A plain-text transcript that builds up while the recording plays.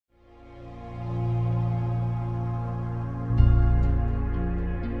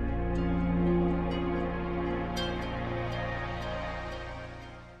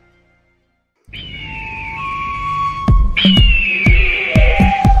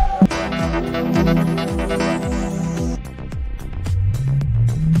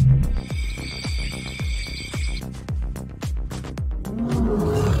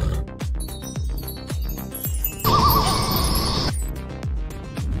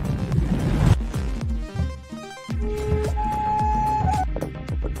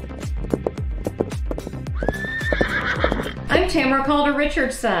Tamara Caulder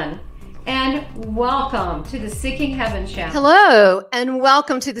Richardson, and welcome to the Seeking Heaven channel. Hello, and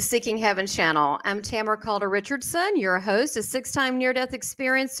welcome to the Seeking Heaven channel. I'm Tamara Caulder Richardson, your host, a 6-time near-death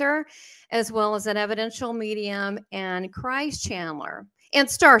experiencer, as well as an evidential medium and Christ channeler, and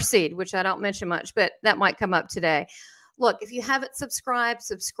Starseed, which I don't mention much, but that might come up today. Look, if you haven't subscribed,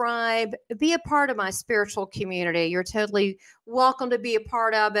 subscribe. Be a part of my spiritual community. You're totally welcome to be a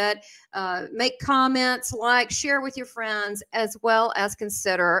part of it. Make comments, like, share with your friends, as well as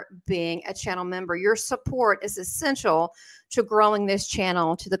consider being a channel member. Your support is essential to growing this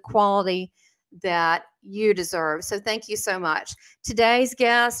channel to the quality that you deserve. So thank you so much. Today's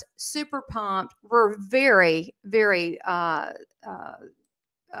guest, super pumped. We're very, very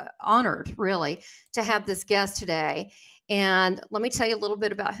honored, really, to have this guest today. And let me tell you a little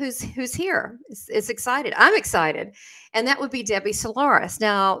bit about who's here. It's excited. I'm excited. And that would be Debbie Solaris.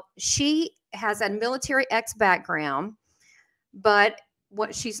 Now, she has a military background, but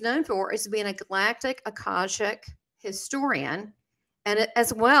what she's known for is being a Galactic Akashic Historian, and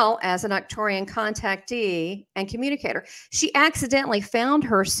as well as an Arcturian contactee and communicator. She accidentally found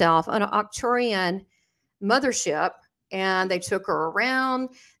herself on an Arcturian mothership, and they took her around.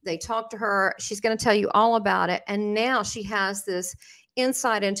 They talked to her. She's going to tell you all about it. And now she has this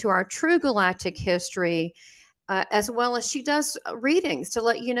insight into our true galactic history, as well as she does readings to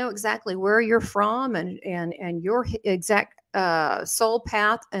let you know exactly where you're from and your exact soul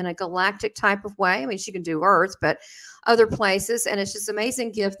path in a galactic type of way. I mean, she can do Earth, but other places. And it's just an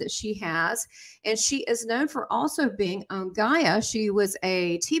amazing gift that she has. And she is known for also being on Gaia. She was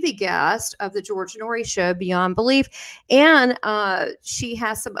a TV guest of the George Norrie show, Beyond Belief. And she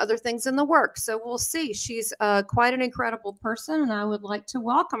has some other things in the works. So we'll see. She's quite an incredible person, and I would like to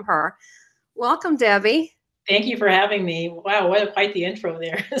welcome her. Welcome, Debbie. Thank you for having me. Wow, what quite the intro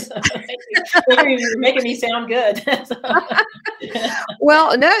there. You're making me sound good.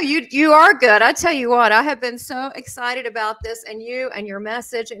 Well, no, you are good. I tell you what, I have been so excited about this, and you and your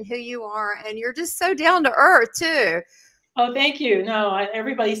message and who you are, and you're just so down to earth too. Oh, thank you. No,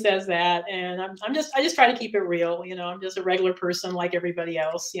 everybody says that, and I just try to keep it real. You know, I'm just a regular person like everybody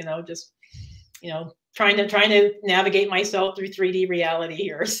else. You know, just trying to navigate myself through 3D reality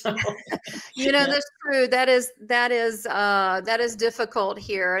here. So, that's true. That is difficult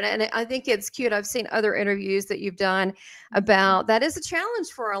here. And I think it's cute. I've seen other interviews that you've done about that is a challenge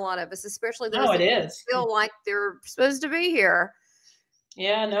for a lot of us, especially those that feel like they're supposed to be here.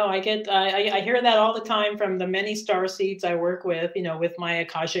 Yeah, no, I hear that all the time from the many starseeds I work with, with my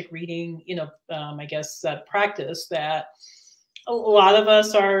Akashic reading, I guess practice, that a lot of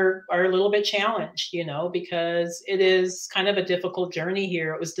us are a little bit challenged, because it is kind of a difficult journey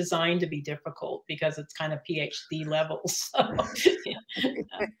here. It was designed to be difficult because it's kind of PhD levels. So,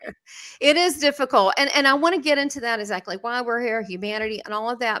 It is difficult. And I want to get into that exactly why we're here, humanity and all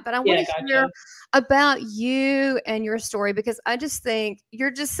of that. But I want to hear about you and your story, because I just think you're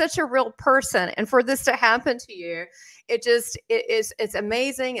just such a real person. And for this to happen to you, it's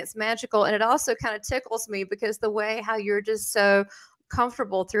amazing. It's magical. And it also kind of tickles me because the way how you're just so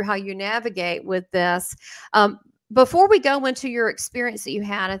comfortable through how you navigate with this. Before we go into your experience that you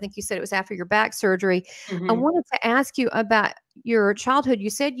had, I think you said it was after your back surgery. I wanted to ask you about your childhood. You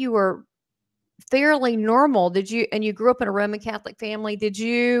said you were fairly normal. And you grew up in a Roman Catholic family. Did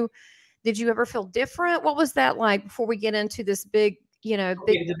you ever feel different? What was that like before we get into this big,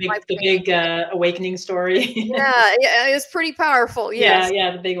 the big awakening story? Yeah, it was pretty powerful. Yes.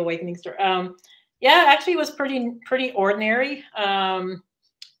 Yeah, the big awakening story. Yeah, actually, it was pretty ordinary.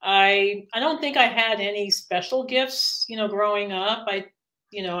 I don't think I had any special gifts, growing up. I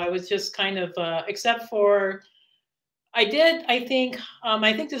was just kind of, except for, I think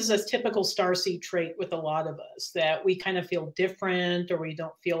this is a typical starseed trait with a lot of us, that we kind of feel different, or we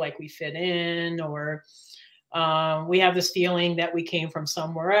don't feel like we fit in, or we have this feeling that we came from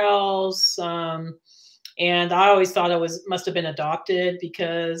somewhere else. And I always thought I must have been adopted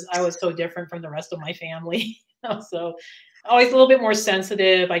because I was so different from the rest of my family. So always a little bit more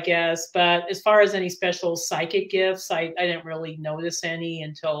sensitive, I guess. But as far as any special psychic gifts, I didn't really notice any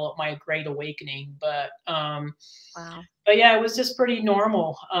until my Great Awakening. But wow. But yeah, it was just pretty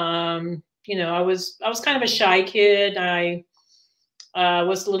normal. I was kind of a shy kid. I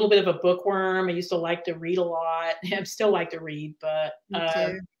was a little bit of a bookworm. I used to like to read a lot. I still like to read, but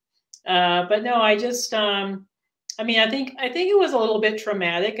no, I just, I think it was a little bit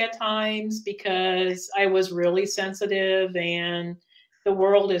traumatic at times because I was really sensitive, and the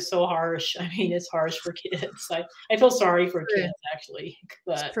world is so harsh. I mean, it's harsh for kids. I feel sorry for kids, actually,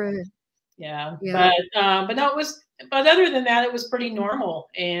 but yeah. But no, but other than that, it was pretty normal.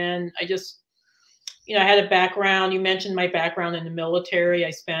 And I just you know, I had a background. You mentioned my background in the military.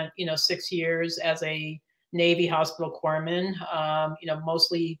 I spent, you know, 6 years as a Navy hospital corpsman, you know,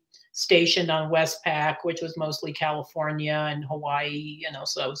 mostly stationed on Westpac, which was mostly California and Hawaii, you know,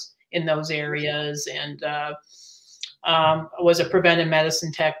 so I was in those areas. And I was a preventive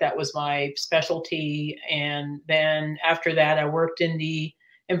medicine tech. That was my specialty. And then after that, I worked in the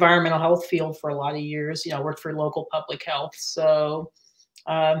environmental health field for a lot of years. You know, I worked for local public health. So,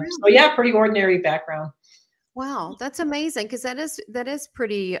 so yeah, pretty ordinary background. Wow, that's amazing, because that is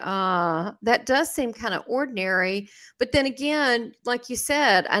pretty that does seem kind of ordinary, but then again, like you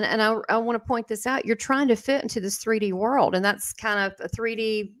said, and I want to point this out, you're trying to fit into this 3D world, and that's kind of a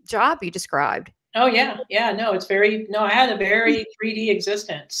 3D job you described. Oh yeah, yeah. No, it's very no. I had a very 3D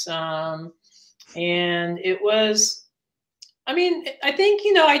existence, and it was. I mean, I think,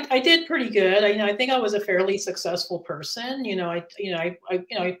 you know, I did pretty good. You know, I think I was a fairly successful person. You know, I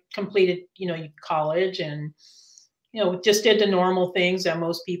completed, you know, college and, you know, just did the normal things that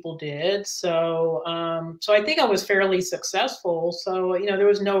most people did. So, so I think I was fairly successful. So, you know, there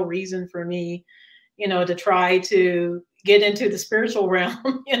was no reason for me, you know, to try to get into the spiritual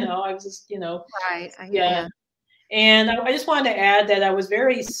realm. You know, I was just, you know, Right. yeah. And I just wanted to add that I was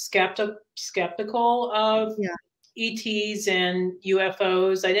very skeptical of ETs and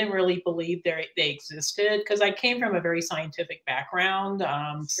UFOs. I didn't really believe they existed because I came from a very scientific background.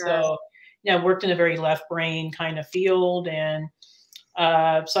 So, you know, I worked in a very left brain kind of field. And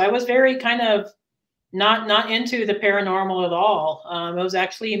so I was very kind of not into the paranormal at all. It was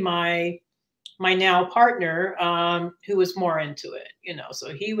actually my now partner who was more into it, you know,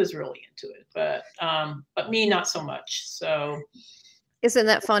 so he was really into it, but me, not so much. So isn't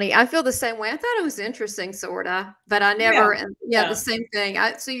that funny? I feel the same way. I thought it was interesting, sort of, but I never, and the same thing.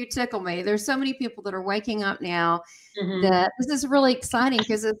 So you tickle me. There's so many people that are waking up now that this is really exciting,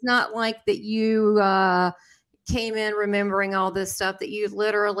 because it's not like that you came in remembering all this stuff, that you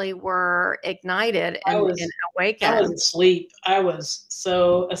literally were ignited and awakened. I was asleep. I was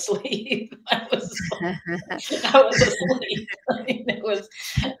so asleep. I was asleep. I mean, it was,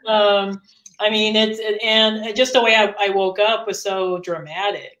 I mean, and just the way I woke up was so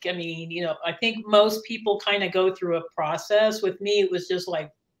dramatic. I mean, you know, I think most people kind of go through a process. With me, it was just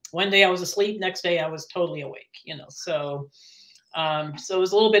like one day I was asleep, next day I was totally awake, you know, so so it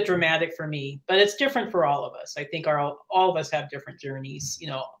was a little bit dramatic for me, but it's different for all of us. I think all of us have different journeys. You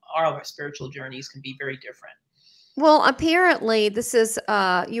know, all of our spiritual journeys can be very different. Well, apparently this is,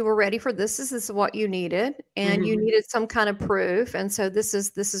 you were ready for this. This is what you needed, and you needed some kind of proof. And so this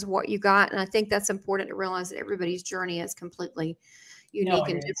is what you got. And I think that's important to realize, that everybody's journey is completely unique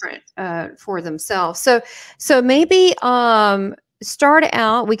and different for themselves. So maybe, start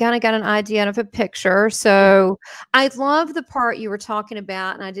out, we kind of got an idea of a picture. So I love the part you were talking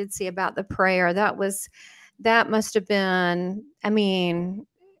about, and I did see about the prayer. That must have been, I mean,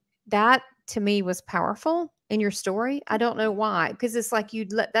 that to me was powerful in your story. I don't know why, because it's like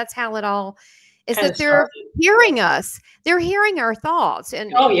that's how it all is, that they're hearing us. They're hearing our thoughts.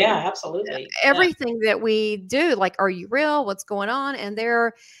 And oh yeah, absolutely. Everything that we do, like, are you real? What's going on? And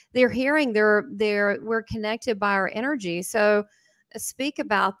they're hearing, we're connected by our energy. So speak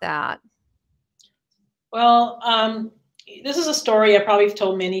about that. Well, this is a story I probably have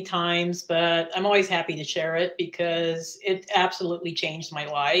told many times, but I'm always happy to share it because it absolutely changed my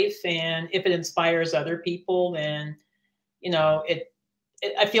life. And if it inspires other people, then, you know,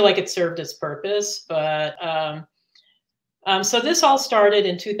 I feel like it served its purpose. But so this all started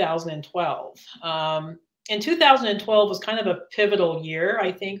in 2012. And 2012 was kind of a pivotal year,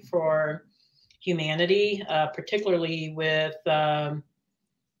 I think, for humanity, particularly with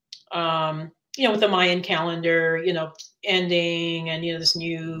you know, with the Mayan calendar, you know, ending, and, you know, this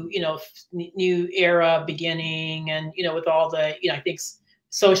new, you know, new era beginning, and, you know, with all the, you know, I think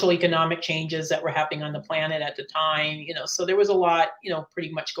social economic changes that were happening on the planet at the time, you know, so there was a lot, you know, pretty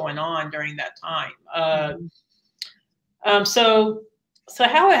much going on during that time. So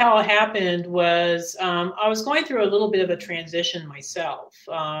how it happened was, I was going through a little bit of a transition myself.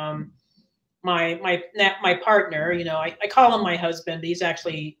 My partner, you know, I call him my husband, but he's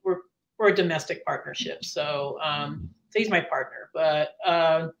actually, we're a domestic partnership. So, so he's my partner, but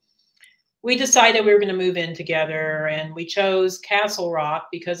we decided we were going to move in together, and we chose Castle Rock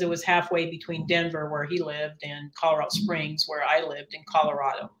because it was halfway between Denver, where he lived, and Colorado Springs, where I lived in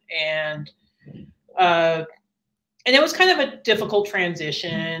Colorado. And it was kind of a difficult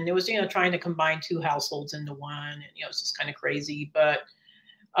transition. It was, you know, trying to combine two households into one, and, you know, it's just kind of crazy, but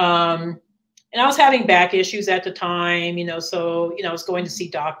and I was having back issues at the time, you know, so, you know, I was going to see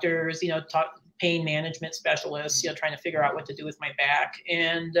doctors, you know, pain management specialists, you know, trying to figure out what to do with my back.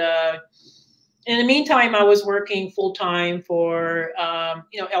 And in the meantime, I was working full time for,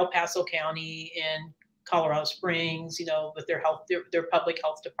 El Paso County in Colorado Springs, with their public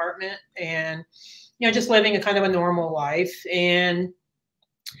health department, and, just living a kind of a normal life.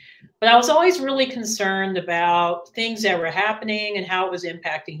 But I was always really concerned about things that were happening and how it was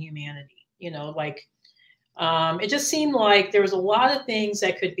impacting humanity. It just seemed like there was a lot of things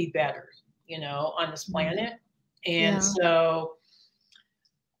that could be better, on this planet. And so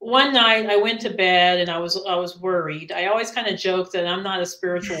one night I went to bed and I was worried. I always kind of joke that I'm not a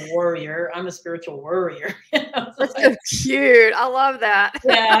spiritual warrior. I'm a spiritual worrier. That's so cute. I love that.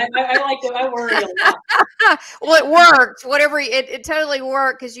 Yeah, I like to. I worry a lot. Well, it worked. Whatever it totally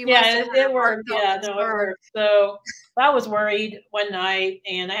worked because you. Yeah, it worked. Yeah, no, it worked. So I was worried one night,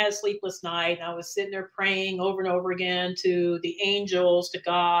 and I had a sleepless night. And I was sitting there praying over and over again to the angels, to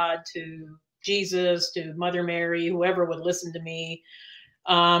God, to Jesus, to Mother Mary, whoever would listen to me.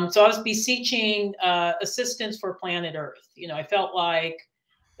 So I was beseeching assistance for planet Earth. I felt like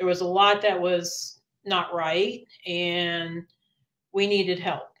there was a lot that was not right, and we needed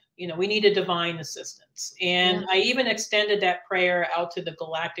help. We needed divine assistance. And I even extended that prayer out to the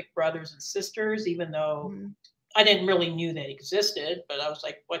galactic brothers and sisters, even though I didn't really knew they existed, but I was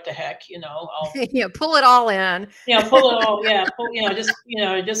like, what the heck, I'll pull it all in. Pull it all. Yeah.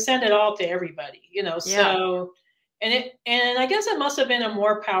 Just send it all to everybody, so. And I guess it must have been a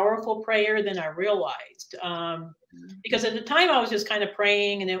more powerful prayer than I realized, because at the time I was just kind of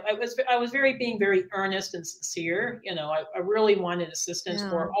praying, and I was being very earnest and sincere. I really wanted assistance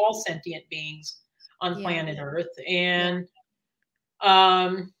for all sentient beings on planet Earth, and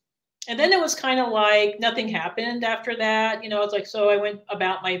then it was kind of like nothing happened after that. It's like, so I went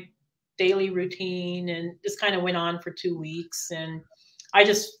about my daily routine, and this kind of went on for 2 weeks, and I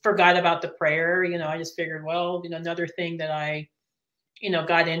just forgot about the prayer. I just figured, well, another thing that I,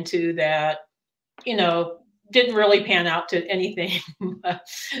 got into that, didn't really pan out to anything.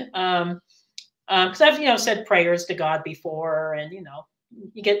 Because I've, said prayers to God before, and, you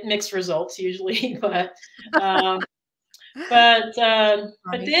get mixed results usually, but then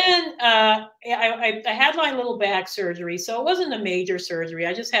I had my little back surgery. So it wasn't a major surgery.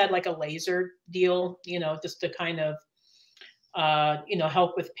 I just had like a laser deal, just to kind of,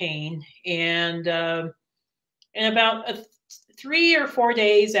 help with pain. And about 3 or 4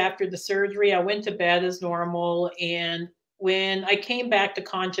 days after the surgery, I went to bed as normal. And when I came back to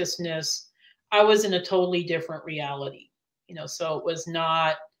consciousness, I was in a totally different reality, so it was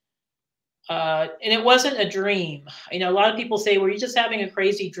not, and it wasn't a dream. A lot of people say, were you just having a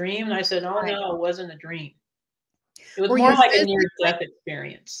crazy dream? And I said, oh, no, it wasn't a dream. It was more like a near-death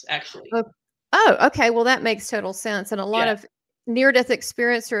experience, actually. Oh, okay. Well, that makes total sense. And a lot of near-death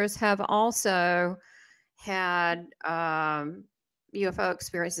experiencers have also had UFO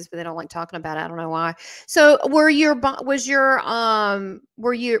experiences, but they don't like talking about it. I don't know why. So for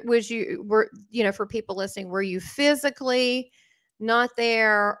people listening, were you physically not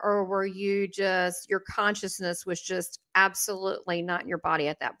there, or were you just, your consciousness was just absolutely not in your body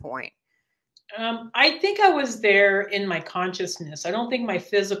at that point? I think I was there in my consciousness. I don't think my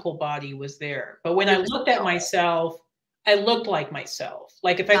physical body was there. But when I looked at myself, I looked like myself.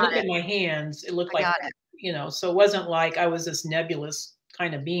 Like if I looked at my hands, it looked like, so it wasn't like I was this nebulous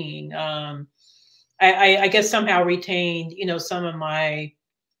kind of being. I guess somehow retained, some of my,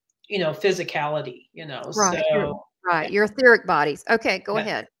 physicality, Right. So, your etheric bodies. Okay, go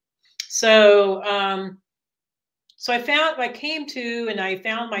ahead. So, I came to, and I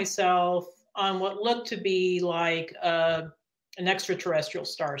found myself on what looked to be like an extraterrestrial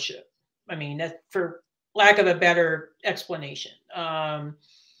starship. I mean, that, for lack of a better explanation. And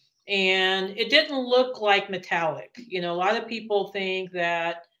it didn't look like metallic. A lot of people think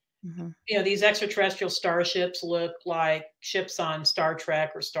that, these extraterrestrial starships look like ships on Star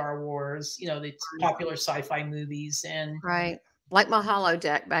Trek or Star Wars, the popular sci-fi movies. And like my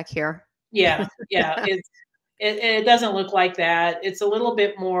holodeck back here. Yeah. It doesn't look like that. It's a little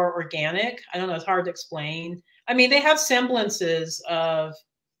bit more organic. I don't know. It's hard to explain. I mean, they have semblances of,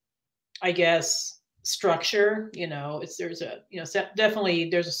 I guess, structure. Definitely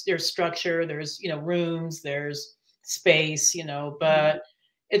there's structure. There's rooms. There's space. But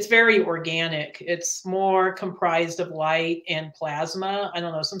it's very organic. It's more comprised of light and plasma. I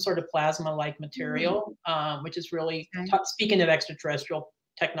don't know, some sort of plasma-like material, which is really speaking of extraterrestrial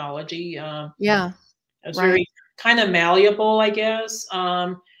technology. It's very kind of malleable, I guess.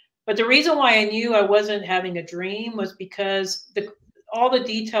 But the reason why I knew I wasn't having a dream was because all the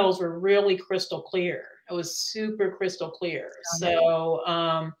details were really crystal clear. It was super crystal clear. So,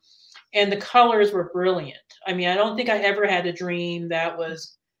 and the colors were brilliant. I mean, I don't think I ever had a dream that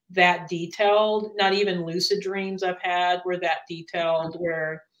was that detailed. Not even lucid dreams I've had were that detailed,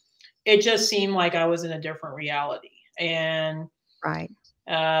 where it just seemed like I was in a different reality. And, Right.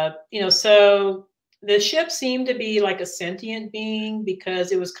 you know, so the ship seemed to be like a sentient being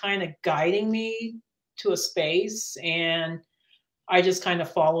because it was kind of guiding me to a space, and I just kind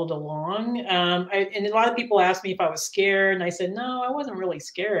of followed along. And a lot of people asked me if I was scared, and I said, no, I wasn't really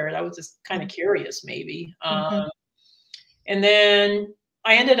scared. I was just kind of curious, maybe. And then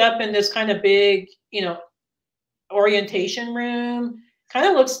I ended up in this kind of big, you know, orientation room. Kind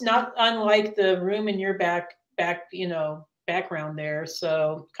of looks not unlike the room in your you know, background there.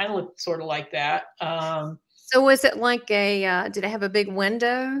 So kind of looked sort of like that. So was it like a, did it have a big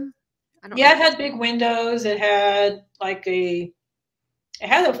window? I don't Yeah, know. it had big windows. It had like it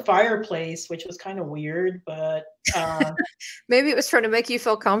had a fireplace, which was kind of weird, but Maybe it was trying to make you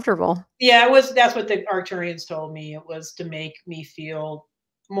feel comfortable. yeah, it was. That's what the Arcturians told me. It was to make me feel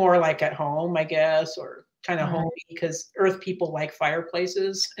more like at home, I guess, or kind of homey, because Earth people like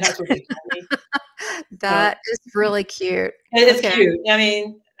fireplaces. That's what they told me. That is really cute. It's cute. I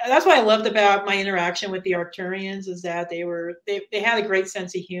mean, that's what I loved about my interaction with the Arcturians, is that they had a great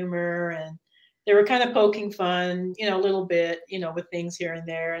sense of humor, and they were kind of poking fun, you know, a little bit, you know, with things here and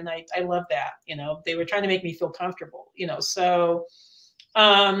there. And I love that, you know, they were trying to make me feel comfortable, you know. So,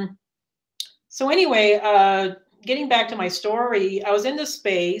 so anyway, getting back to my story, I was in this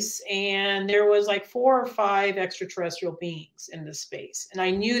space, and there was like 4 or 5 extraterrestrial beings in this space. And I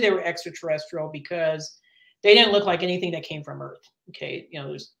knew they were extraterrestrial because they didn't look like anything that came from Earth. Okay. You know,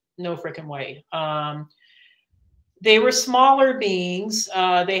 there's no freaking way. They were smaller beings.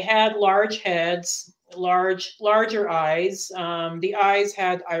 They had large heads, larger eyes. The eyes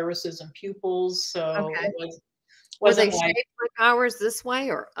had irises and pupils. So it wasn't they like, shaped like ours this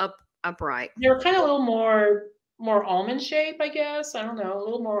way or upright? they were kind of a little more almond shape, I guess. I don't know, a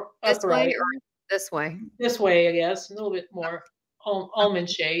little more This upright. way or this way? This way, I guess, a little bit more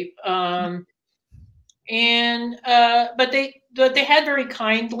almond shape. But they had very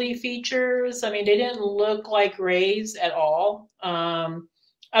kindly features. I mean, they didn't look like rays at all,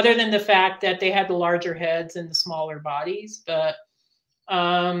 other than the fact that they had the larger heads and the smaller bodies. But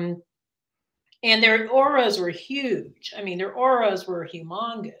and their auras were huge. I mean, their auras were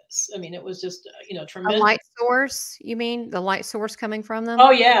humongous. I mean, it was just, you know, A tremendous. light source? You mean the light source coming from them? Oh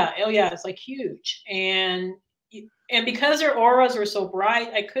yeah, it's like huge. And because their auras were so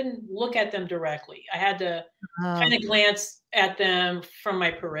bright, I couldn't look at them directly. I had to kind of glance at them from my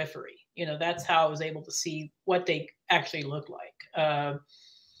periphery. You know, that's how I was able to see what they actually looked like.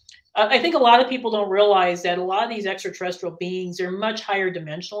 I think a lot of people don't realize that a lot of these extraterrestrial beings are much higher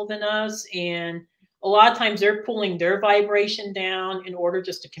dimensional than us. And a lot of times they're pulling their vibration down in order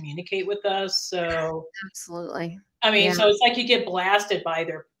just to communicate with us. So absolutely. I mean, so it's like you get blasted by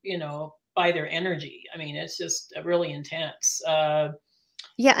their, you know, by their energy. I mean, it's just really intense.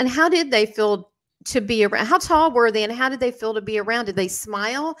 Yeah. And how did they feel to be around? How tall were they, and how did they feel to be around? Did they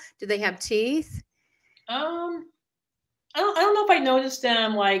smile? Did they have teeth? I don't know if I noticed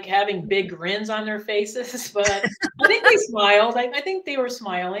them like having big grins on their faces, but I think they smiled. I think they were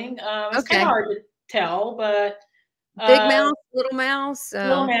smiling. It's kind of hard to tell, but big mouth, little mouths,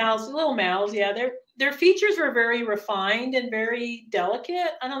 little mouths. Yeah, their features were very refined and very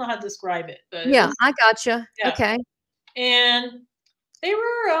delicate. I don't know how to describe it, but yeah, I gotcha. Yeah. Okay, and they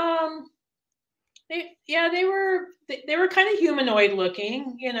were they were kind of humanoid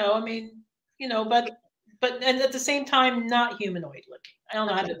looking. You know, I mean, you know, but and at the same time, not humanoid looking. I don't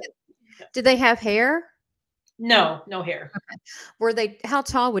know how to. Did they have hair? No hair. Okay. Were they? How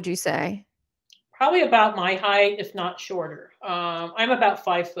tall would you say? Probably about my height, if not shorter. I'm about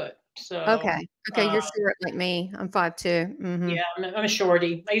 5 foot. So okay, you're short like me. I'm 5'2". Mm-hmm. Yeah, I'm a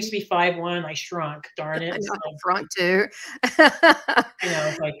shorty. I used to be 5'1". I shrunk. Darn it! I shrunk too. I know,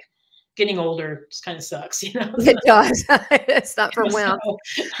 it's like getting older just kind of sucks, you know. It does. It's not for women.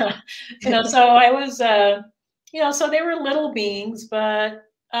 You know, so I was, you know, so they were little beings, but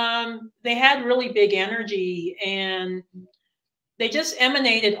they had really big energy, and they just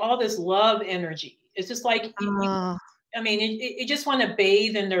emanated all this love energy. It's just like, I mean, you just want to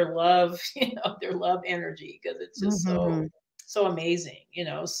bathe in their love, you know, their love energy, because it's just so amazing, you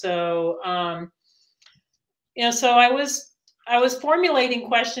know. So, you know, so I was formulating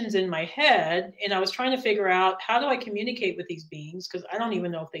questions in my head, and I was trying to figure out, how do I communicate with these beings? Because I don't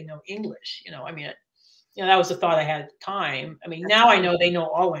even know if they know English. You know, I mean, you know, that was the thought I had at the time. I mean, now I know they know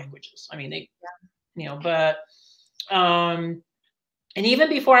all languages. I mean, they, you know, but, and even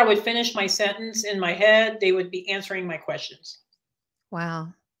before I would finish my sentence in my head, they would be answering my questions.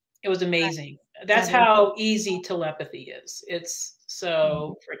 Wow. It was amazing. That's how easy telepathy is. It's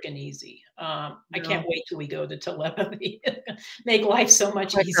so freaking easy. I can't wait till we go to telepathy. Make life so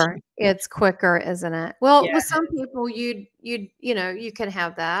much easier. It's quicker, isn't it? Well, Yeah. with some people, you know, you can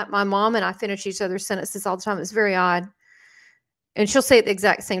have that. My mom and I finish each other's sentences all the time. It's very odd. And she'll say at the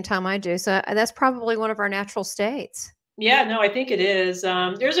exact same time I do. So that's probably one of our natural states. Yeah, no, I think it is.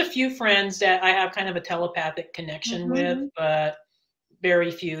 There's a few friends that I have kind of a telepathic connection with, but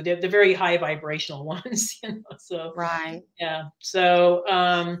very few. They're the very high vibrational ones, you know. So right. Yeah. So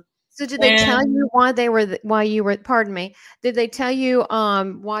so did they tell you why they were why you were, pardon me, did they tell you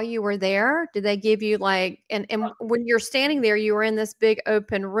why you were there? Did they give you like, and when you're standing there, you were in this big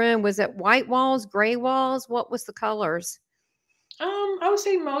open room. Was it white walls, gray walls? What was the colors? I would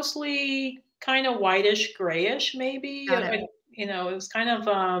say mostly kind of whitish, grayish, maybe. You know, it was kind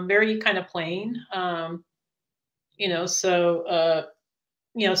of very kind of plain. You know, so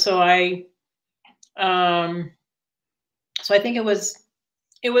you know, so I think it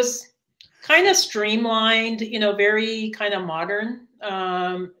was kind of streamlined, you know, very kind of modern,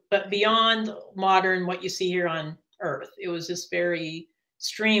 but beyond modern, what you see here on Earth. It was just very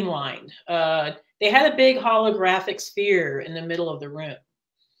streamlined. They had a big holographic sphere in the middle of the room,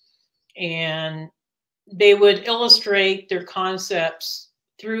 and they would illustrate their concepts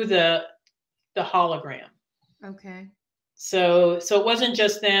through the hologram. Okay. So it wasn't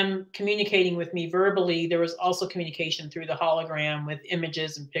just them communicating with me verbally. There was also communication through the hologram with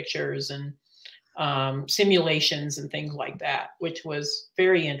images and pictures and simulations and things like that, which was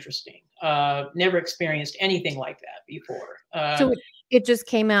very interesting. Never experienced anything like that before. So it just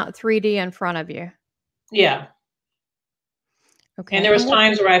came out 3D in front of you. Yeah. Okay. And there was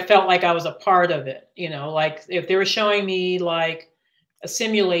times where I felt like I was a part of it, you know, like if they were showing me like a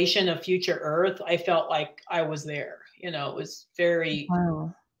simulation of future Earth, I felt like I was there. You know, it was very,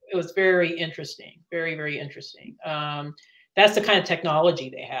 it was very interesting, very, very interesting. That's the kind of technology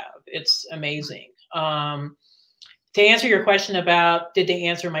they have. It's amazing. To answer your question about, did they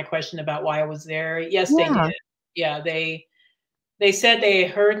answer my question about why I was there? Yes, they did. Yeah, they said they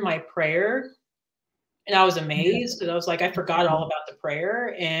heard my prayer, and I was amazed because I was like, I forgot all about the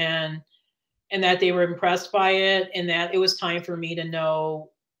prayer, and that they were impressed by it, and that it was time for me to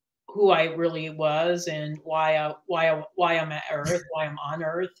know who I really was and why I'm at Earth, why I'm on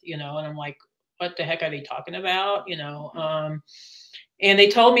Earth, you know. And I'm like, what the heck are they talking about, you know? And they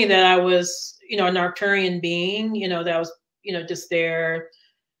told me that I was, you know, an Arcturian being, you know, that I was, you know, just there,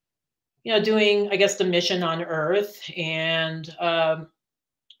 you know, doing, I guess, the mission on Earth, and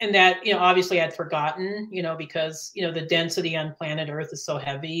that, you know, obviously I'd forgotten, you know, because, you know, the density on planet Earth is so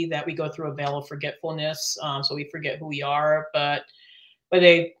heavy that we go through a veil of forgetfulness, so we forget who we are. But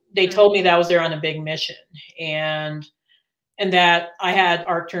they told me that I was there on a big mission, and that I had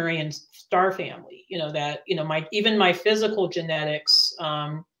Arcturian star family, you know, that, you know, even my physical genetics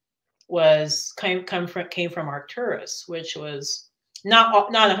came from Arcturus, which was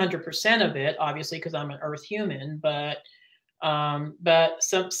not 100% of it, obviously, because I'm an Earth human, but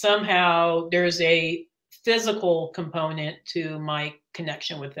somehow there's a physical component to my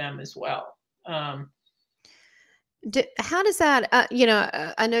connection with them as well. How does that, you know,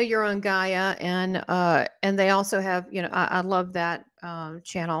 I know you're on Gaia, and they also have, you know, I love that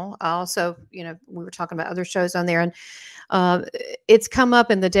channel. I also, you know, we were talking about other shows on there, and it's come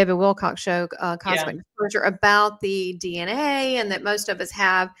up in the David Wilcox show, Cosmic Disclosure, about the DNA, and that most of us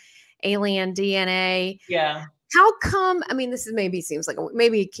have alien DNA. Yeah. How come, I mean, this is maybe seems like,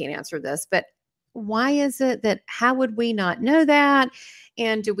 maybe you can't answer this, but why is it that, how would we not know that?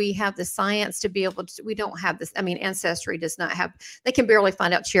 And do we have the science to be able to, we don't have this, I mean, Ancestry does not have, they can barely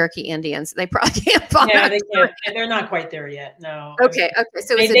find out Cherokee Indians. They probably can't find out. They can't, they're not quite there yet. No. Okay. I mean, okay.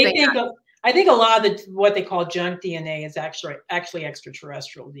 So I think a lot of what they call junk DNA is actually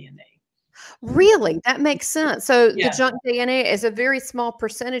extraterrestrial DNA. Really? That makes sense. So the junk DNA is a very small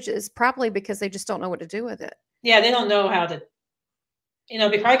percentage, is probably because they just don't know what to do with it. Yeah. They don't know how to, you know,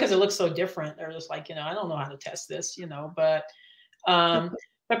 probably because it looks so different. They're just like, you know, I don't know how to test this, you know, but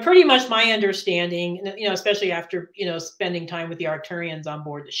pretty much my understanding, you know, especially after, you know, spending time with the Arcturians on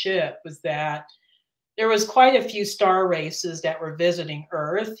board the ship, was that there was quite a few star races that were visiting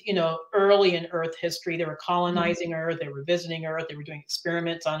Earth, you know, early in Earth history. They were colonizing Earth, they were visiting Earth, they were doing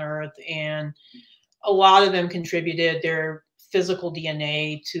experiments on Earth, and a lot of them contributed their physical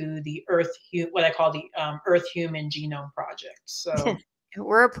DNA to the what I call the Earth Human Genome Project. So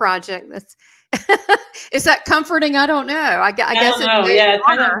we're a project that's is that comforting? I don't know. I guess don't know. Yeah,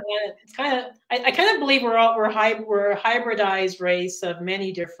 it's kind of. I kind of believe we're a hybridized race of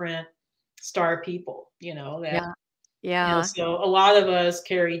many different star people. You know that. Yeah. You know, so a lot of us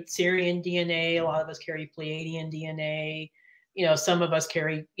carry Sirian DNA. A lot of us carry Pleiadian DNA. some of us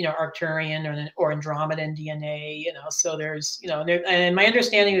carry, Arcturian or Andromedan DNA, so there's, and my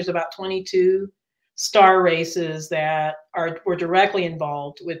understanding there's about 22 star races that were directly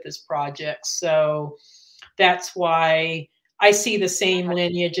involved with this project. So that's why I see the same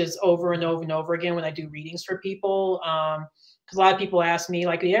lineages over and over and over again when I do readings for people. Because a lot of people ask me,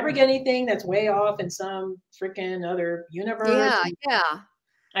 like, do you ever get anything that's way off in some freaking other universe? Yeah, yeah.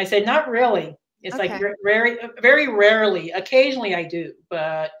 I said, not really. It's Okay. like very, very rarely. Occasionally I do,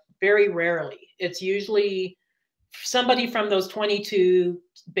 but very rarely. It's usually somebody from those 22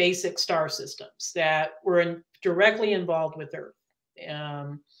 basic star systems that were directly involved with Earth.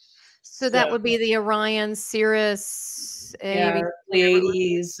 So that would be the Orion, Sirius,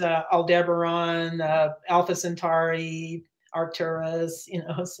 Pleiades, Aldebaran, Alpha Centauri, Arcturus,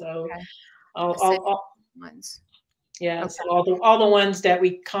 so okay. all ones. Yeah, okay. So all the ones that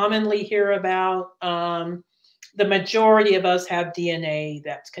we commonly hear about, the majority of us have DNA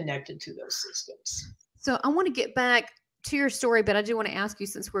that's connected to those systems. So I want to get back to your story, but I do want to ask you,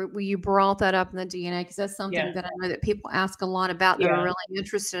 since you brought that up in the DNA, because that's something that I know that people ask a lot about. They're really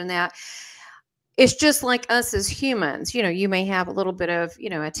interested in that. It's just like us as humans. You may have a little bit of,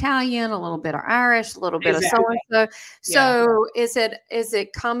 Italian, a little bit of Irish, a little bit of so-and-so. So is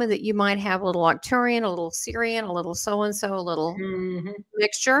it common that you might have a little Arcturian, a little Syrian, a little so-and-so, a little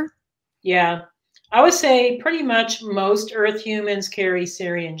mixture? Yeah. I would say pretty much most Earth humans carry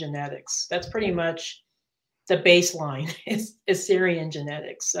Syrian genetics. That's pretty much the baseline is Syrian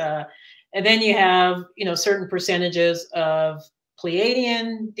genetics. And then you have, certain percentages of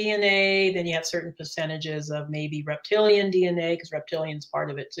Pleiadian DNA, then you have certain percentages of maybe reptilian DNA, because reptilian's part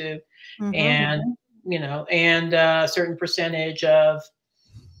of it too. And, and a certain percentage of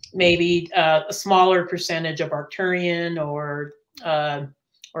maybe a smaller percentage of Arcturian or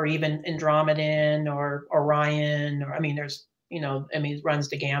even Andromedan or Orion, or, there's, it runs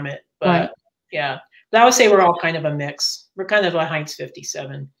the gamut, but yeah, but I would say we're all kind of a mix. We're kind of a Heinz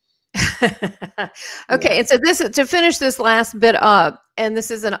 57. Okay. And so to finish this last bit up, and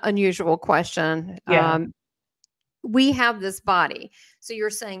this is an unusual question. We have this body. So you're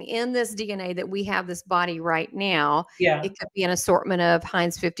saying in this DNA that we have this body right now, it could be an assortment of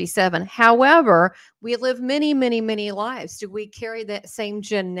Heinz 57. However, we live many, many, many lives. Do we carry that same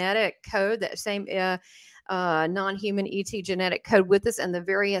genetic code, that same non-human ET genetic code with us, and the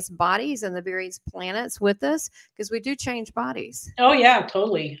various bodies and the various planets with us? Because we do change bodies. Oh yeah,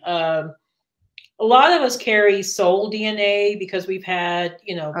 totally. A lot of us carry soul DNA because we've had,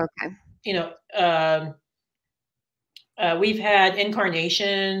 we've had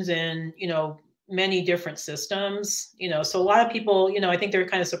incarnations in, many different systems, so a lot of people, I think they're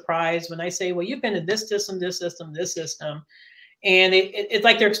kind of surprised when I say, well, you've been in this system, this system, this system. And it's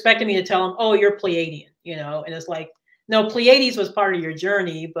like they're expecting me to tell them, oh, you're Pleiadian, and it's like, no, Pleiades was part of your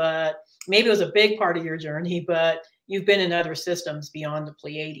journey, but maybe it was a big part of your journey, but you've been in other systems beyond the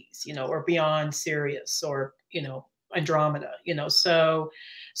Pleiades, or beyond Sirius or, Andromeda, so,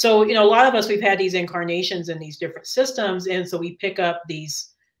 a lot of us, we've had these incarnations in these different systems. And so we pick up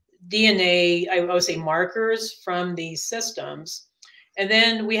these DNA, I would say, markers from these systems. And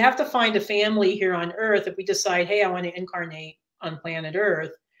then we have to find a family here on Earth. If we decide, hey, I want to incarnate on planet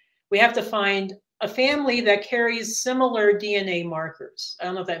Earth, we have to find a family that carries similar DNA markers. I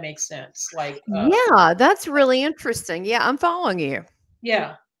don't know if that makes sense. Like, yeah, that's really interesting. Yeah, I'm following you.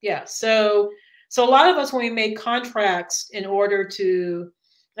 Yeah. So a lot of us, when we make contracts in order to,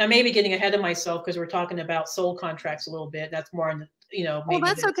 I may be getting ahead of myself because we're talking about soul contracts a little bit. That's more on the, well,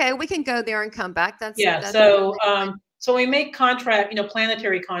 that's okay. We can go there and come back. That's so we make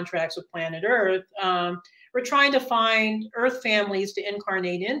planetary contracts with planet Earth. We're trying to find Earth families to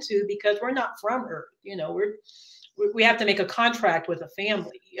incarnate into because we're not from Earth. We have to make a contract with a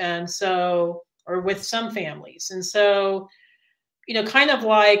family, and so, or with some families, and so, kind of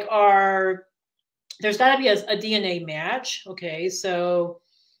like there's got to be a DNA match. Okay, so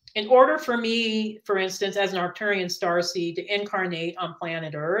in order for me, for instance, as an Arcturian starseed to incarnate on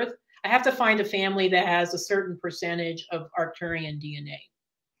planet Earth, I have to find a family that has a certain percentage of Arcturian DNA.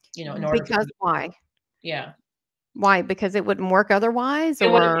 In order. Because why? Yeah. Why? Because it wouldn't work otherwise, it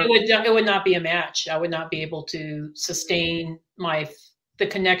would not be a match. I would not be able to sustain the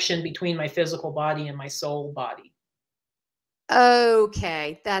connection between my physical body and my soul body.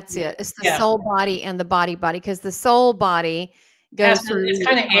 Okay, that's it. It's the soul body and the body, because the soul body goes through. It's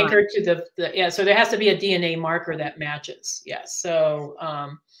kind of anchored to the so there has to be a DNA marker that matches. Yes. So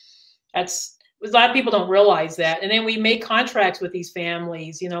that's, a lot of people don't realize that. And then we make contracts with these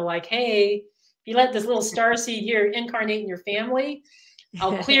families, like, hey, if you let this little starseed here incarnate in your family,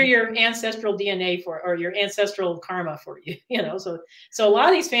 I'll clear your ancestral DNA or your ancestral karma for you. You know, so a lot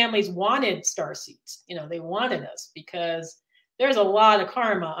of these families wanted starseeds. You know, they wanted us because there's a lot of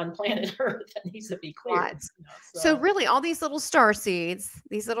karma on planet Earth that needs to be cleared. Right. You know, So really, all these little star seeds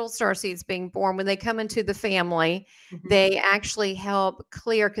being born, when they come into the family, they actually help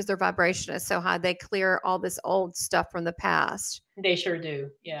clear, because their vibration is so high, they clear all this old stuff from the past. They sure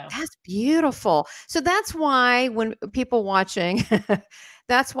do. Yeah. That's beautiful. So that's why when people watching,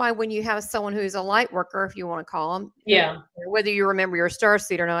 that's why when you have someone who's a light worker, if you want to call them, Yeah, whether you remember your star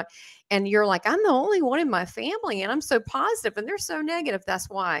seed or not, and you're like, I'm the only one in my family, and I'm so positive, and they're so negative. That's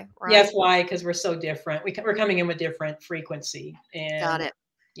why, right? That's why, because we're so different. We're coming in with different frequency. And Got it.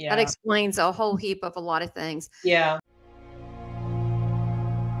 Yeah, That explains a whole heap of a lot of things. yeah.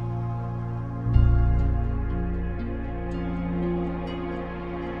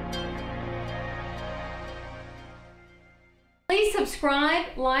 Please subscribe,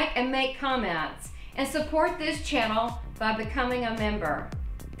 like, and make comments, and support this channel by becoming a member.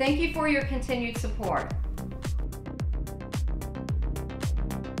 Thank you for your continued support.